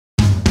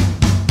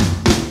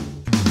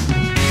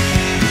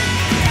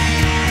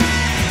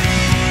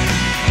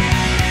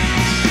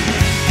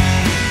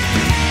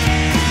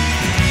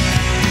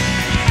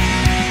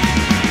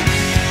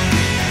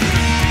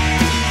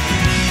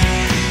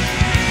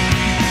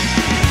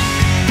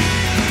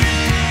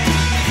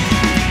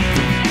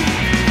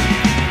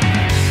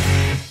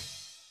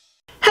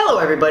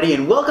everybody,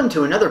 and welcome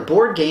to another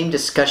board game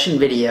discussion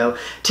video.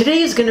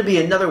 Today is going to be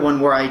another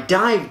one where I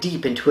dive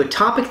deep into a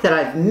topic that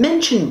I've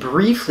mentioned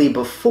briefly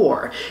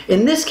before.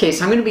 In this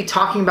case, I'm going to be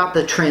talking about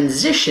the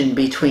transition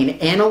between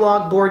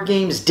analog board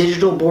games,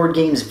 digital board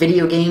games,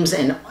 video games,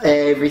 and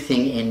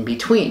everything in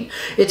between.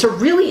 It's a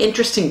really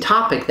interesting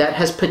topic that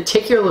has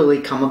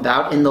particularly come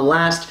about in the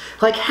last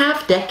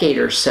half decade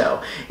or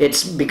so.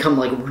 It's become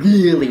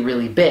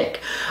really big.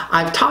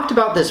 I've talked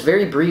about this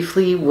very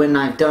briefly when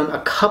I've done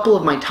a couple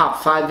of my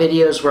top 5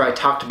 videos where I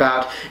talked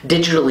about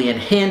digitally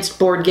enhanced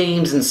board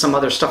games and some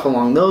other stuff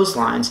along those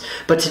lines,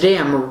 but today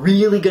I'm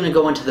really going to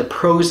go into the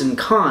pros and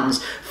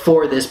cons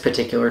for this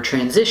particular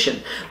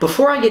transition.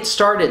 Before I get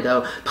started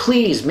though,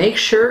 please make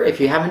sure, if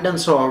you haven't done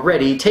so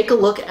already, take a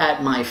look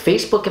at my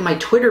Facebook and my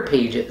Twitter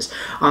pages.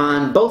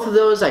 On both of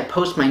those I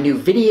post my new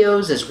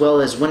videos as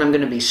well as when I'm going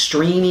to be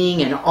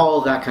streaming and all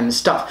of that kind of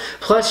stuff.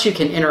 Plus you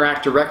can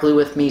interact directly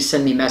with me,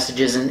 send me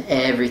messages and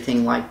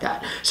everything like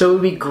that. So it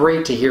would be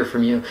great to hear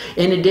from you.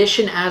 In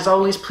addition, as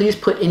always, please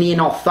put any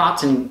and all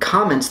thoughts and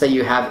comments that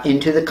you have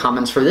into the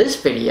comments for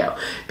this video,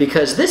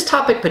 because this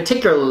topic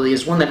particularly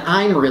is one that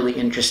I'm really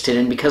interested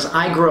in because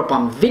I grew up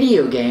on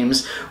video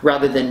games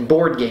rather than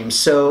board games,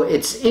 so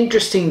it's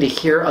interesting to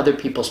hear other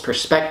people's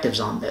perspectives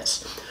on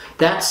this.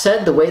 That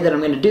said, the way that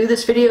I'm going to do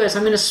this video is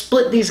I'm going to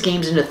split these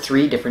games into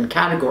 3 different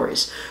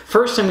categories.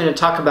 First, I'm going to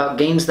talk about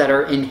games that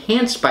are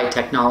enhanced by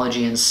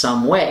technology in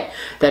some way.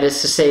 That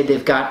is to say,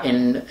 they've got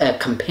a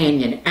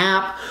companion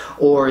app,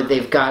 or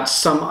they've got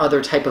some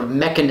other type of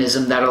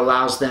mechanism that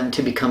allows them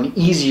to become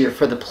easier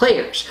for the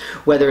players,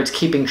 whether it's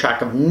keeping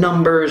track of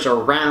numbers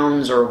or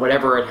rounds or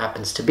whatever it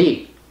happens to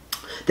be.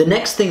 The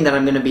next thing that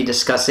I'm going to be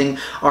discussing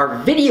are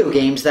video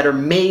games that are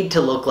made to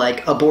look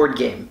like a board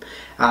game.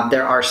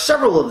 There are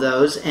several of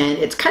those, and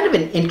it's kind of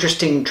an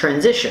interesting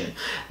transition.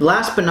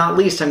 Last but not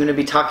least, I'm going to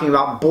be talking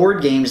about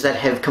board games that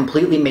have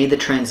completely made the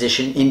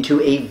transition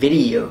into a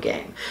video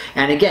game.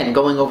 And again,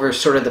 going over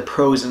sort of the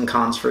pros and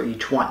cons for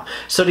each one.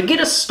 So to get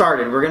us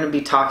started, we're going to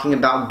be talking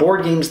about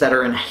board games that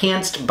are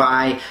enhanced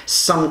by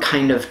some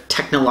kind of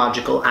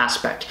technological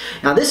aspect.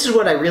 Now this is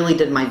what I really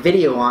did my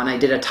video on. I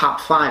did a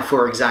top 5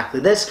 for exactly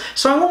this,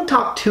 so I won't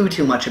talk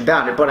too much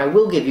about it, but I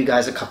will give you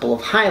guys a couple of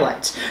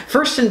highlights.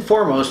 First and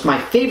foremost, my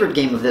favorite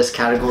game of this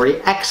category,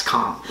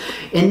 XCOM.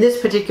 In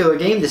this particular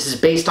game, this is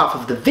based off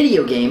of the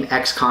video game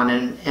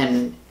XCOM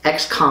and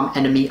XCOM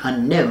Enemy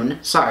Unknown,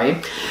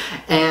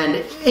 and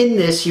in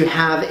this you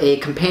have a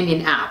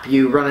companion app.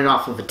 You run it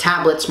off of a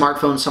tablet,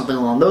 smartphone, something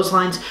along those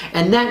lines,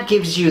 and that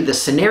gives you the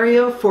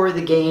scenario for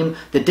the game,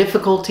 the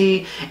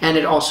difficulty, and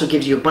it also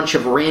gives you a bunch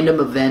of random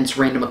events,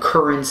 random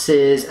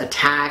occurrences,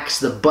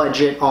 attacks, the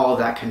budget, all of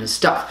that kind of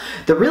stuff.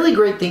 The really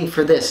great thing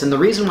for this, and the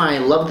reason why I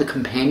love the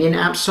companion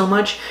app so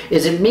much,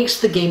 is it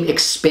makes the game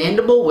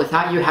expandable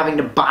without you having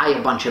to buy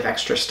a bunch of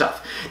extra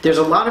stuff. There's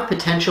a lot of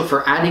potential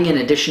for adding in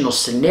additional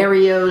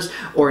scenarios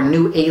or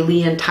new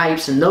alien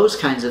types and those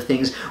kinds of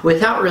things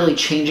without really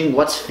changing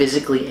what's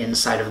physically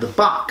inside of the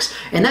box.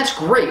 And that's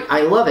great.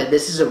 I love it.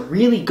 This is a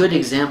really good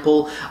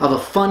example of a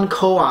fun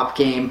co-op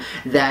game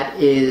that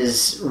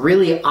is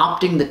really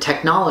opting the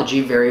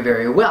technology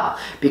very well.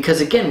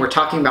 Because again, we're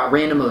talking about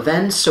random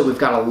events, so we've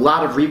got a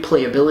lot of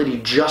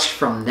replayability just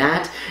from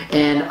that.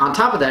 And on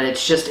top of that,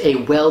 it's just a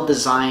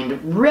well-designed,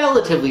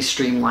 relatively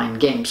streamlined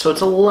game. So it's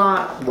a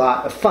lot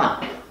of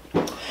fun.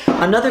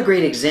 Another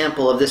great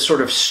example of this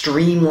sort of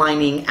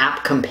streamlining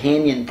app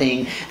companion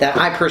thing that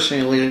I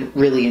personally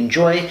really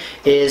enjoy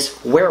is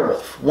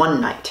Werewolf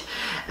One Night.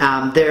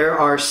 There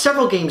are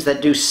several games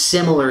that do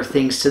similar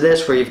things to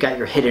this, where you've got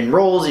your hidden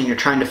roles and you're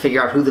trying to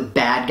figure out who the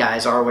bad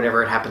guys are,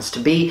 whatever it happens to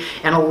be.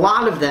 And a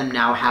lot of them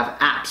now have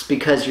apps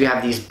because you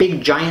have these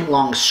big giant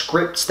long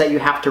scripts that you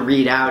have to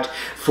read out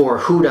for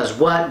who does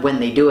what,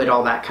 when they do it,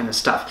 all that kind of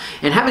stuff.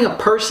 And having a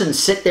person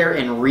sit there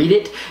and read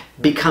it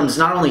becomes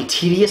not only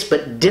tedious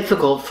but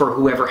difficult for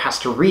whoever has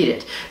to read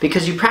it,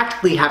 because you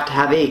practically have to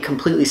have a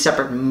completely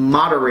separate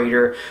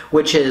moderator,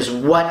 which is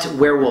what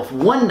Werewolf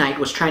One Night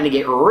was trying to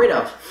get rid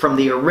of from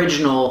the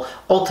original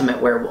Ultimate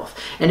Werewolf.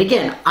 And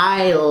again,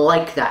 I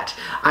like that.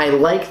 I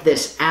like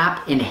this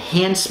app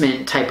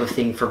enhancement type of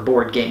thing for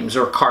board games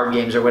or card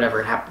games or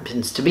whatever it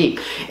happens to be.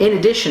 In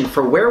addition,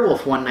 for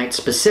Werewolf One Night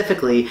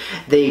specifically,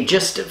 they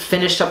just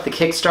finished up the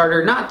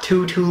Kickstarter not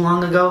too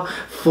long ago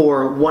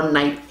for One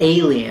Night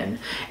Alien.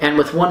 And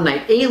with One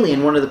Night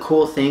Alien, one of the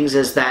cool things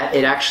is that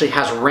it actually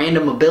has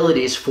random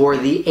abilities for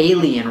the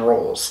alien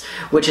roles,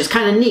 which is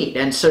kind of neat.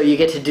 And so you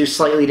get to do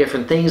slightly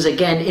different things,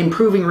 again,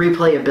 improving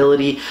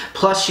replayability,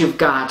 plus you've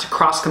got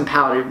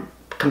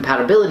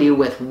cross-compatibility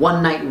with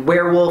One Night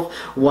Werewolf,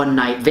 One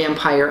Night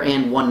Vampire,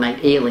 and One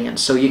Night Alien.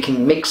 So you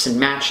can mix and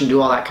match and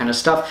do all that kind of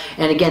stuff.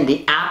 And again,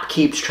 the app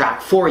keeps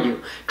track for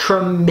you.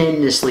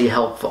 Tremendously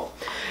helpful.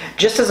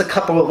 just as a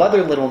couple of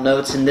other little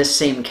notes in this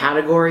same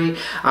category,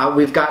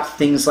 we've got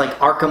things like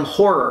Arkham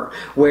Horror,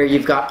 where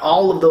you've got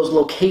all of those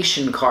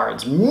location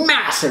cards,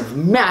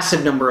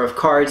 massive number of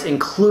cards,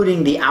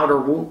 including the outer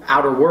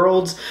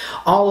worlds,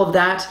 all of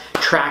that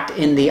tracked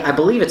in the, I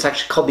believe it's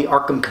actually called the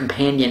Arkham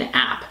Companion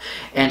app.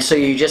 And so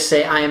you just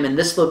say, I am in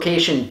this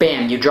location,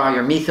 bam, you draw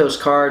your Mythos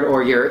card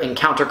or your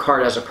encounter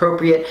card as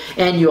appropriate,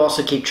 and you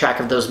also keep track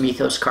of those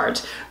Mythos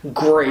cards.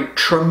 Great,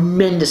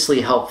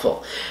 tremendously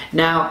helpful.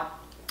 Now,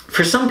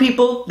 for some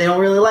people, they don't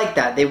really like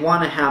that. They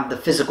want to have the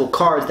physical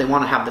cards, they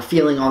want to have the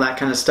feeling, all that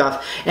kind of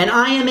stuff. And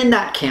I am in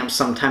that camp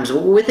sometimes.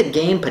 With a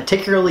game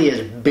particularly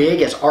as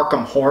big as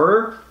Arkham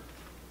Horror,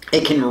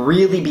 it can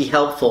really be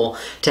helpful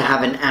to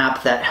have an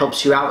app that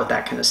helps you out with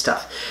that kind of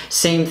stuff.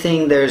 Same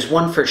thing, there's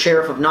one for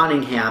Sheriff of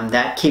Nottingham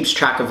that keeps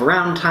track of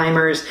round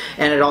timers,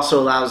 and it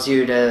also allows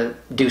you to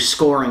do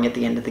scoring at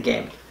the end of the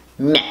game.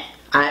 Meh.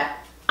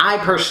 I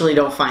personally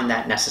don't find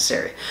that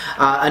necessary.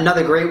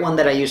 Another great one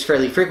that I use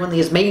fairly frequently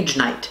is Mage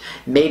Knight.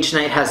 Mage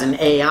Knight has an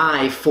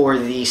AI for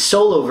the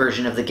solo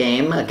version of the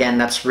game. Again,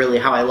 that's really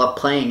how I love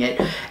playing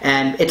it.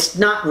 And it's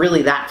not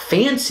really that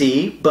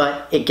fancy,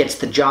 but it gets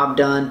the job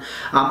done.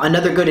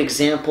 Another good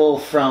example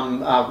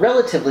from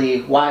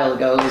relatively while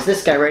ago is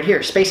this guy right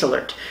here, Space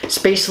Alert.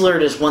 Space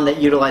Alert is one that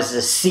utilizes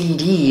a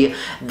CD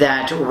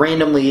that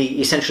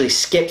randomly essentially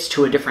skips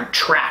to a different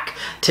track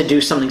to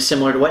do something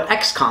similar to what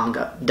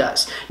XCOM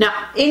does.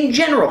 Now, in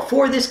general,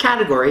 for this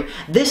category,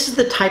 this is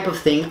the type of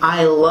thing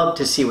I love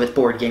to see with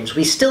board games.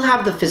 We still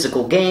have the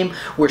physical game,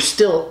 we're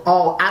still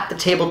all at the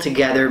table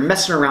together,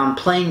 messing around,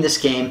 playing this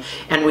game,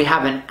 and we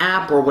have an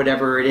app or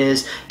whatever it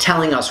is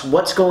telling us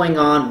what's going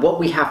on, what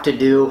we have to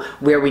do,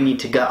 where we need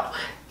to go.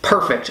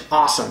 Perfect,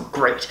 awesome,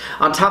 great.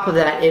 On top of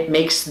that, it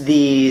makes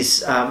these,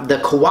 the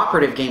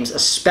cooperative games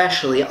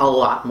especially, a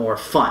lot more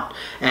fun.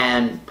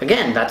 And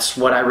again, that's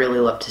what I really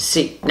love to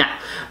see. Now,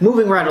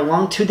 moving right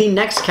along to the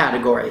next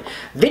category,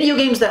 video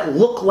games that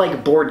look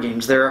like board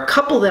games. There are a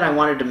couple that I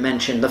wanted to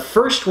mention. The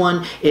first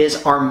one is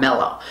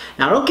Armello.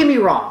 Now, don't get me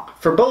wrong.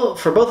 For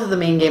both of the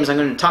main games I'm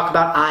going to talk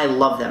about, I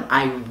love them.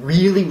 I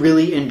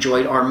really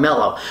enjoyed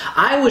Armello.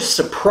 I was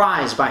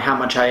surprised by how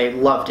much I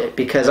loved it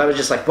because I was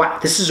just like, wow,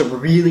 this is a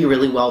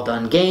really well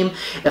done game.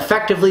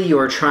 Effectively, you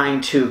are trying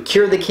to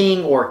cure the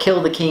king or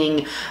kill the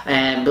king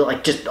and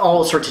like just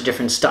all sorts of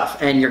different stuff.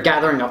 And you're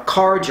gathering up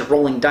cards, you're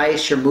rolling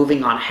dice, you're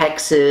moving on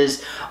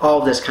hexes,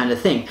 all this kind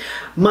of thing.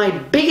 My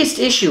biggest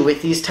issue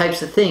with these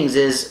types of things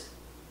is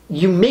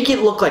you make it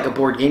look like a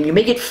board game, you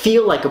make it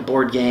feel like a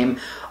board game,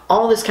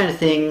 all this kind of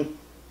thing.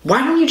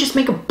 Why don't you just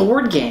make a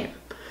board game?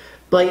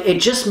 Like, it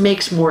just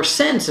makes more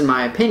sense in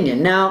my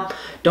opinion. Now,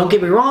 don't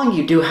get me wrong,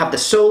 you do have the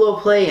solo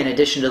play in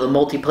addition to the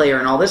multiplayer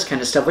and all this kind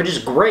of stuff, which is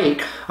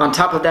great. On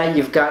top of that,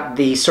 you've got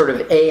the sort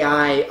of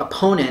AI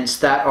opponents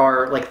that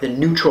are like the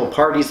neutral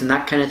parties and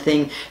that kind of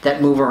thing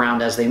that move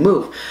around as they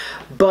move.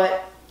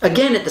 But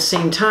again, at the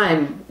same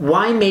time,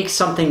 why make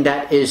something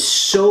that is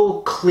so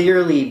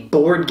clearly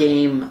board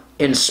game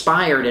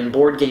inspired and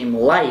board game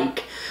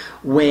like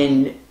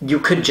when you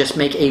could just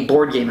make a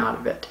board game out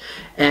of it?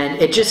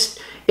 And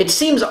it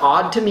seems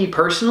odd to me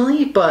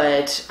personally,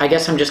 but I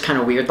guess I'm just kind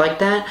of weird like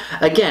that.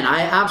 Again,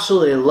 I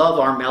absolutely love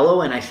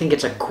Armello and I think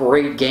it's a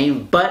great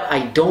game, but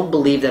I don't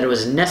believe that it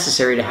was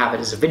necessary to have it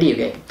as a video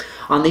game.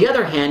 On the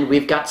other hand,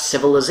 we've got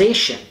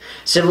Civilization.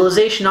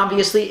 Civilization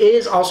obviously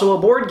is also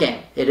a board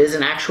game. It is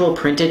an actual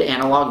printed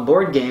analog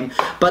board game,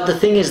 but the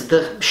thing is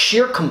the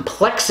sheer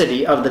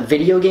complexity of the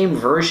video game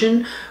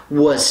version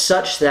was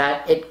such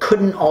that it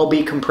couldn't all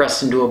be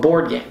compressed into a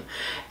board game.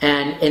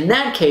 And in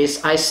that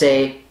case, I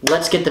say,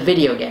 let's get the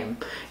video game.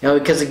 You know,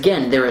 because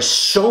again, there is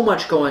so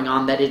much going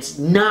on that it's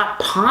not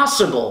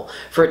possible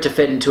for it to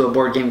fit into a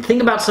board game.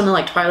 Think about something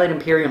like Twilight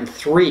Imperium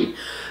 3.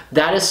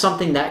 That is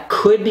something that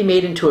could be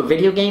made into a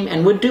video game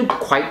and would do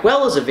quite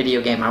well as a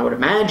video game, I would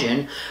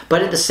imagine.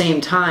 But at the same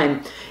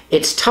time,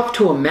 it's tough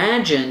to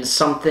imagine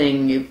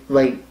something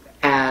like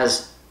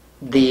as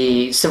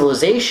the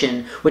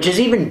Civilization, which is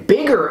even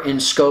bigger in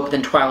scope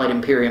than Twilight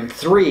Imperium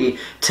 3,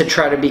 to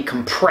try to be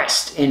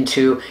compressed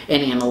into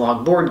an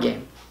analog board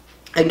game.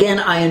 Again,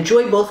 I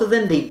enjoy both of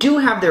them. They do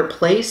have their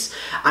place.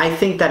 I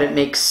think that it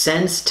makes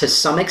sense to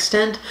some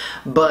extent,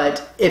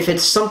 but if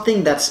it's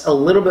something that's a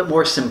little bit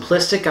more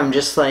simplistic, I'm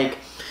just like,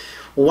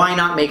 why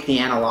not make the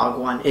analog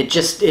one?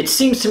 It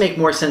seems to make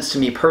more sense to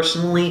me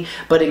personally,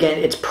 but again,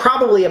 it's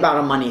probably about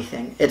a money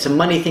thing. It's a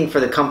money thing for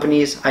the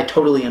companies. I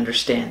totally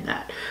understand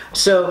that.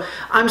 So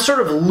I'm sort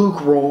of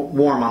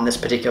lukewarm on this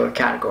particular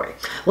category.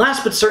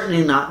 Last but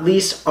certainly not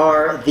least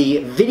are the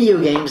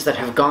video games that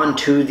have gone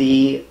to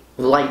the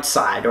light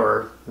side,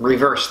 or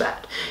reverse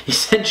that.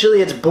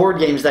 Essentially, it's board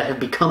games that have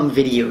become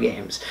video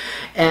games.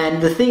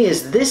 And the thing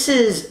is, this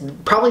is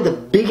probably the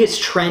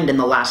biggest trend in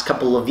the last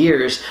couple of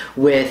years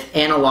with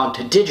analog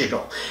to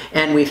digital.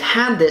 And we've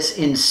had this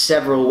in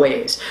several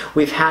ways.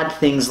 We've had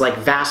things like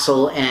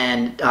Vassal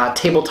and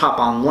Tabletop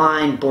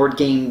Online, Board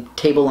Game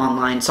Table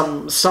Online,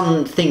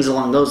 some things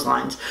along those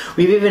lines.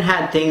 We've even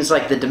had things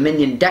like the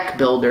Dominion Deck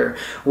Builder,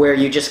 where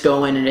you just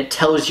go in and it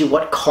tells you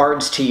what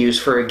cards to use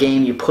for a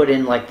game. You put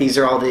in, like, these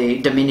are all the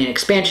many Dominion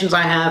expansions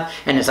I have,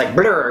 and it's like,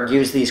 blur,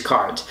 use these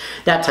cards,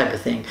 that type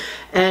of thing.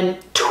 And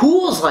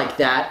tools like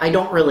that, I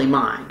don't really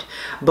mind.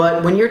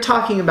 But when you're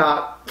talking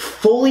about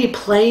fully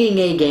playing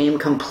a game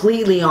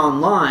completely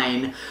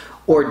online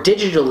or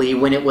digitally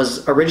when it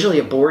was originally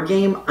a board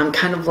game, I'm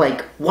kind of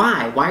like,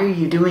 why? Why are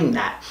you doing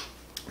that?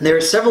 There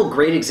are several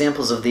great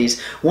examples of these.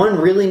 One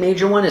really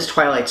major one is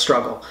Twilight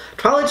Struggle.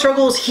 Twilight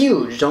Struggle is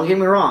huge, don't get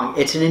me wrong.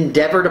 It's an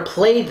endeavor to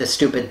play the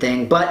stupid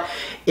thing, but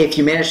if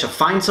you manage to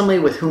find somebody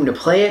with whom to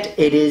play it,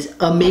 it is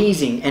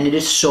amazing, and it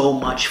is so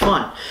much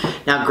fun.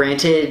 Now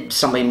granted,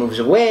 somebody moves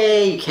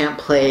away, you can't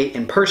play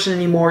in person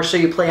anymore, so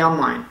you play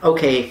online.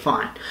 Okay,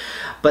 fine.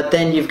 But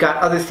then you've got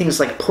other things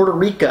like Puerto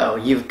Rico,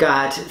 you've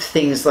got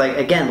things like,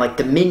 again, like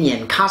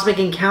Dominion, Cosmic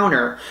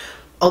Encounter.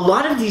 A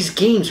lot of these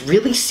games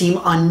really seem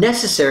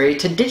unnecessary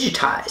to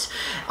digitize.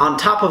 On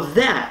top of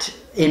that,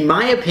 in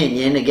my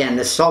opinion, again,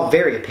 this is all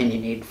very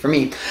opinionated for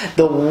me,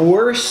 the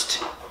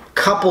worst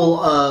couple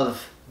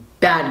of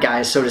bad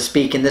guys, so to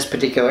speak, in this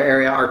particular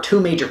area are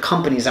two major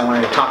companies I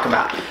wanted to talk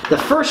about. The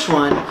first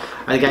one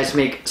are the guys who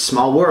make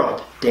Small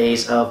World,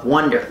 Days of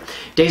Wonder.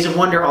 Days of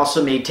Wonder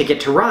also made Ticket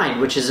to Ride,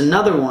 which is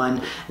another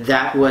one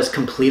that was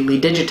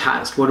completely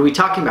digitized. What are we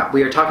talking about?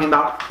 We are talking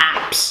about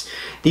apps.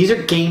 These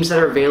are games that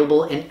are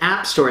available in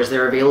app stores.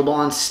 They're available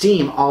on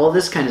Steam, all of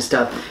this kind of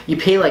stuff. You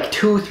pay like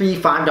 $2, $3,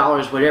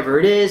 $5, whatever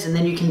it is, and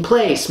then you can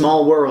play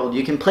Small World,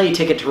 you can play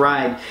Ticket to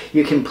Ride,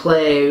 you can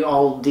play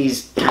all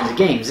these kinds of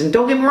games. And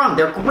don't get me wrong,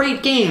 they're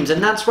great games,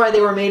 and that's why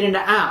they were made into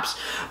apps.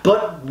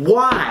 But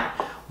why?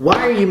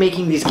 Why are you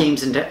making these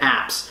games into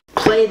apps?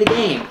 Play the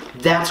game.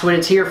 That's what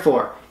it's here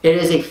for. It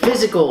is a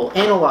physical,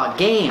 analog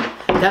game.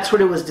 That's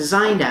what it was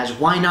designed as.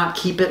 Why not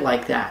keep it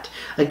like that?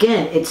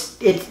 Again,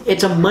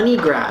 it's a money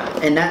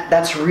grab, and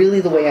that's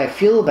really the way I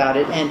feel about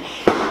it. And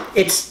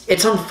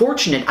it's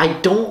unfortunate. I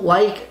don't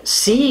like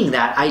seeing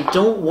that. I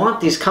don't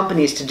want these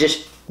companies to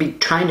just be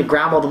trying to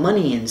grab all the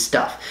money and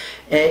stuff.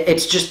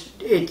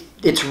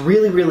 It's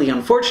really, really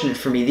unfortunate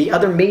for me. The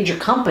other major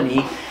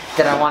company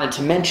that I wanted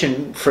to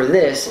mention for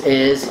this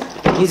is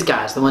these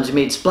guys, the ones who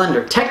made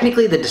Splendor.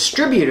 Technically the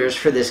distributors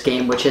for this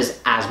game, which is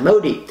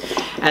Asmodee.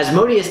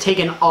 Asmodee has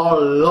taken a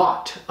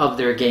lot of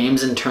their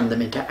games and turned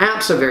them into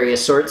apps of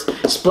various sorts,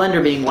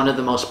 Splendor being one of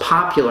the most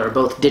popular,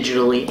 both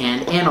digitally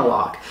and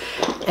analog.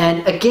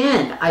 And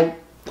again,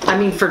 I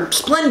mean, for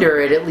Splendor,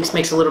 it at least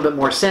makes a little bit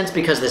more sense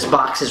because this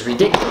box is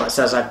ridiculous,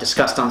 as I've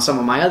discussed on some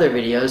of my other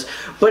videos.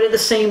 But at the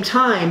same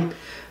time,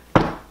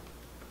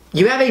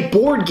 you have a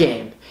board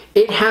game.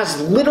 It has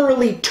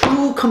literally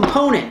two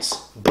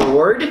components.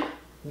 Board,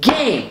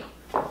 game.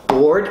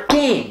 Board,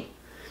 game.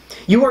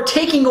 You are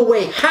taking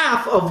away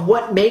half of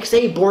what makes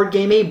a board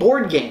game a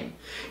board game.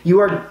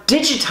 You are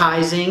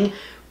digitizing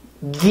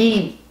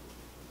the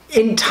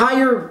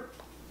entire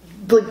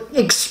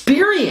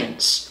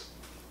experience.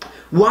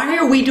 Why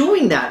are we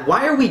doing that?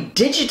 Why are we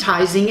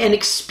digitizing an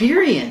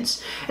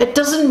experience? It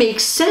doesn't make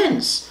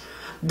sense.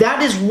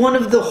 That is one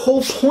of the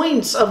whole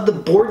points of the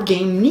board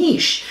game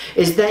niche,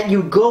 is that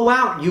you go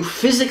out, you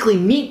physically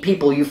meet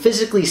people, you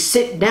physically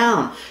sit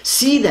down,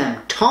 see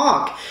them,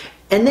 talk,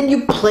 and then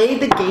you play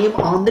the game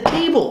on the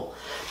table.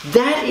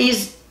 That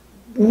is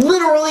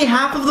literally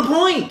half of the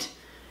point.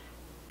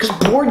 Because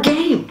board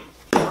game.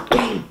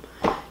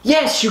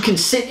 Yes, you can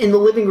sit in the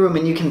living room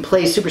and you can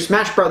play Super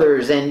Smash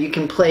Brothers and you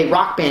can play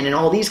Rock Band and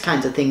all these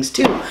kinds of things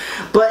too.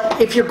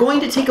 But if you're going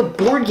to take a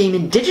board game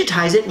and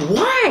digitize it,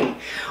 why?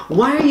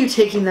 Why are you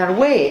taking that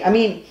away? I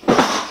mean,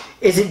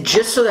 is it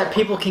just so that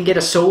people can get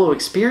a solo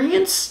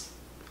experience?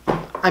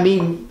 I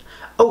mean,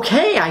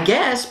 okay, I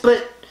guess,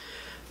 but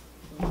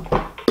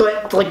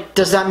like,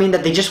 does that mean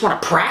that they just want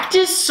to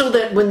practice so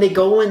that when they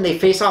go and they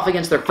face off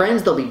against their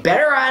friends, they'll be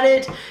better at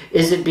it?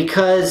 Is it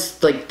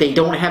because, like, they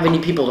don't have any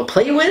people to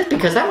play with?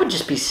 Because that would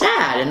just be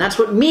sad, and that's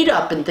what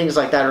Meetup and things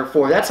like that are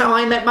for. That's how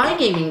I met my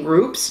gaming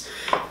groups.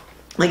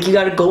 Like, you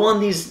gotta go on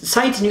these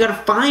sites and you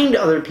gotta find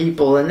other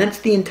people, and that's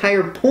the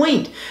entire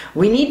point.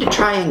 We need to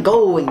try and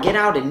go and get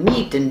out and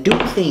meet and do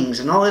things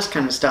and all this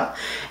kind of stuff.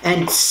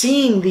 And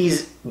seeing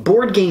these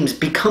board games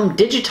become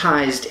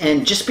digitized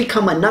and just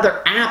become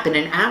another app in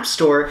an app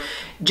store,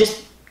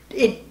 just,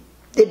 it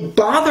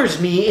bothers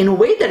me in a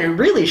way that it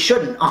really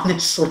shouldn't,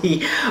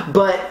 honestly.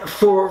 But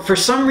for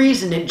some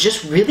reason, it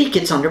just really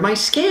gets under my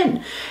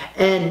skin.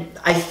 And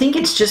I think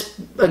it's just,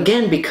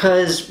 again,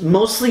 because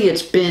mostly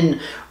it's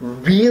been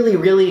really,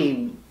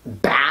 really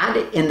bad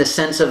in the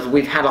sense of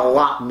we've had a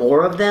lot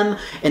more of them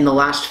in the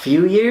last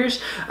few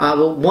years.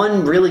 But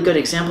one really good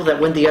example that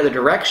went the other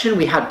direction,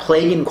 we had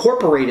Plague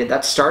Incorporated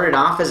that started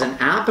off as an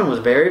app and was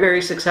very,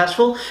 very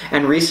successful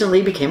and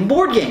recently became a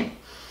board game.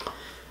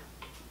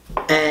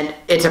 And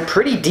it's a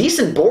pretty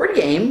decent board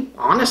game,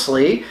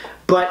 honestly,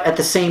 but at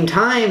the same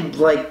time,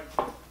 like,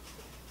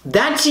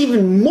 that's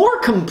even more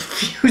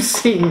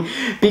confusing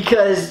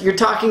because you're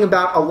talking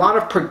about a lot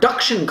of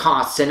production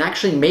costs and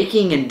actually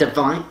making and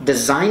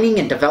designing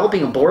and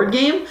developing a board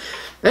game.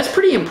 That's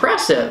pretty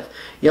impressive.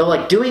 You know,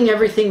 like, doing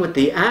everything with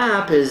the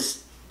app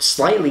is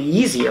slightly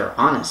easier,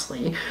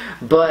 honestly,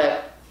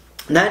 but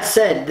That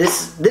said,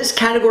 this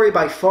category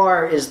by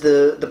far is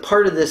the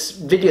part of this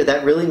video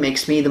that really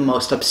makes me the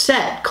most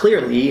upset,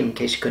 clearly, in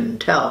case you couldn't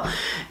tell,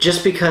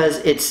 just because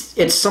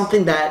it's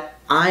something that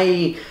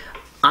I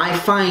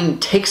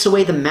find takes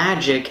away the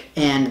magic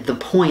and the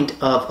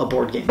point of a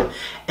board game.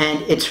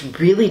 And it's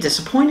really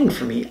disappointing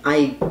for me.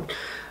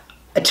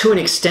 To an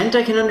extent,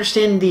 I can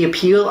understand the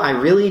appeal, I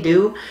really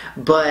do,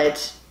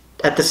 but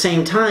at the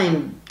same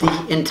time,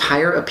 the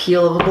entire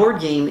appeal of a board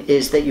game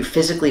is that you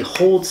physically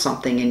hold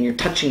something and you're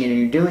touching it and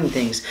you're doing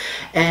things.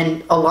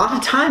 And a lot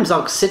of times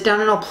I'll sit down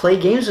and I'll play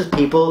games with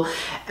people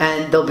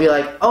and they'll be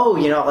like, oh,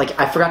 you know, like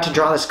I forgot to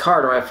draw this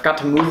card or I forgot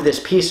to move this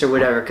piece or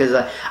whatever because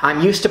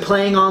I'm used to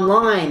playing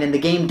online and the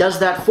game does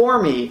that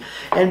for me.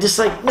 And I'm just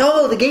like,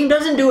 no, the game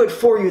doesn't do it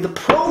for you. The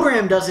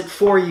program does it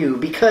for you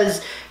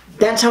because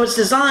that's how it's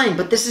designed,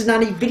 but this is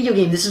not a video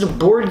game. This is a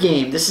board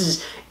game. This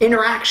is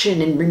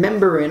interaction and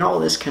remember and all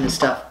this kind of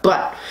stuff.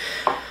 But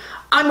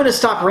I'm going to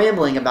stop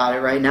rambling about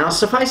it right now.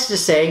 Suffice to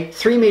say,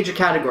 3 major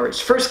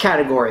categories. First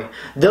category,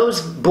 those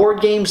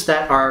board games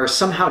that are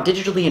somehow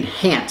digitally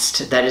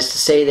enhanced. That is to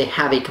say, they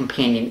have a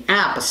companion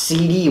app, a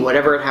CD,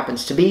 whatever it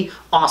happens to be.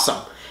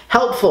 Awesome.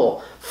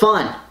 Helpful.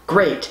 Fun.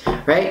 Great,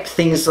 right?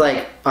 Things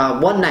like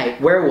One Night,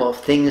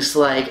 Werewolf, things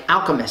like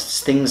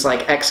Alchemists, things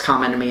like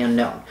XCOM Enemy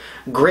Unknown.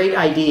 Great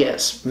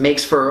ideas,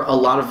 makes for a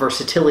lot of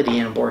versatility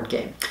in a board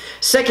game.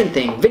 Second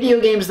thing,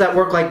 video games that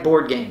work like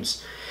board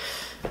games.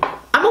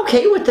 I'm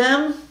okay with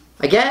them,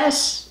 I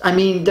guess. I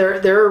mean,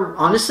 there are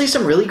honestly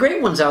some really great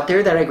ones out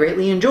there that I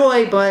greatly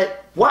enjoy,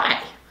 but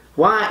why?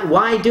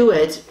 Why do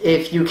it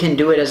if you can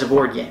do it as a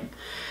board game?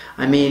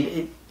 I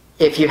mean,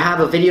 if you have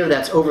a video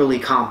that's overly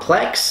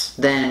complex,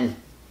 then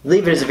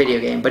leave it as a video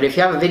game. But if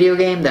you have a video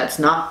game that's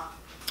not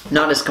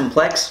as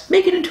complex,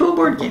 make it into a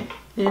board game.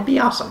 It'd be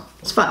awesome.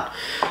 It's fun.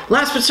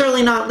 Last but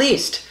certainly not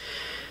least,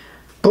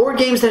 board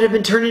games that have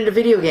been turned into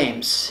video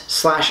games /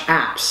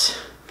 apps.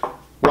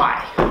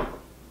 Why?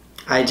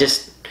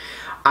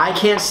 I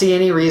can't see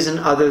any reason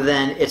other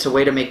than it's a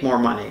way to make more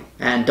money.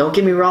 And don't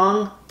get me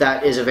wrong,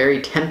 that is a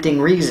very tempting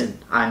reason,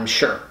 I'm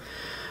sure.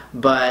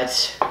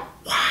 But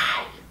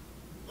why?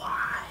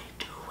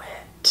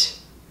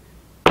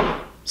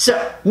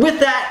 So,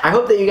 with that, I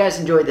hope that you guys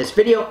enjoyed this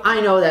video.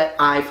 I know that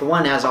I, for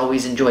one, as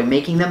always, enjoy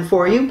making them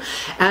for you.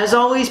 As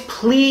always,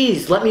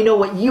 please let me know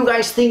what you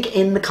guys think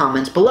in the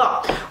comments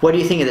below. What do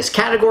you think of this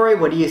category?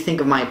 What do you think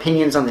of my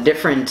opinions on the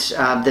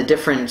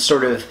different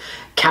sort of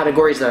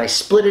categories that I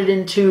split it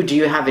into? Do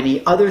you have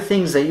any other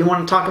things that you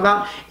want to talk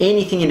about?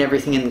 Anything and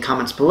everything in the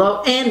comments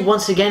below. And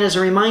once again, as a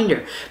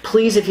reminder,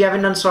 please, if you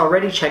haven't done so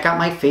already, check out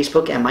my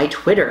Facebook and my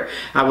Twitter.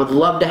 I would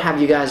love to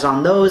have you guys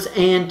on those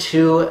and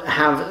to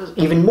have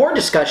even more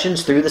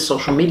discussions through the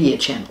social media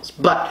channels.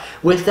 But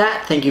with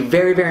that, thank you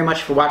very, very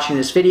much for watching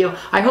this video.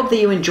 I hope that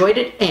you enjoyed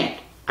it, and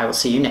I will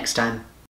see you next time.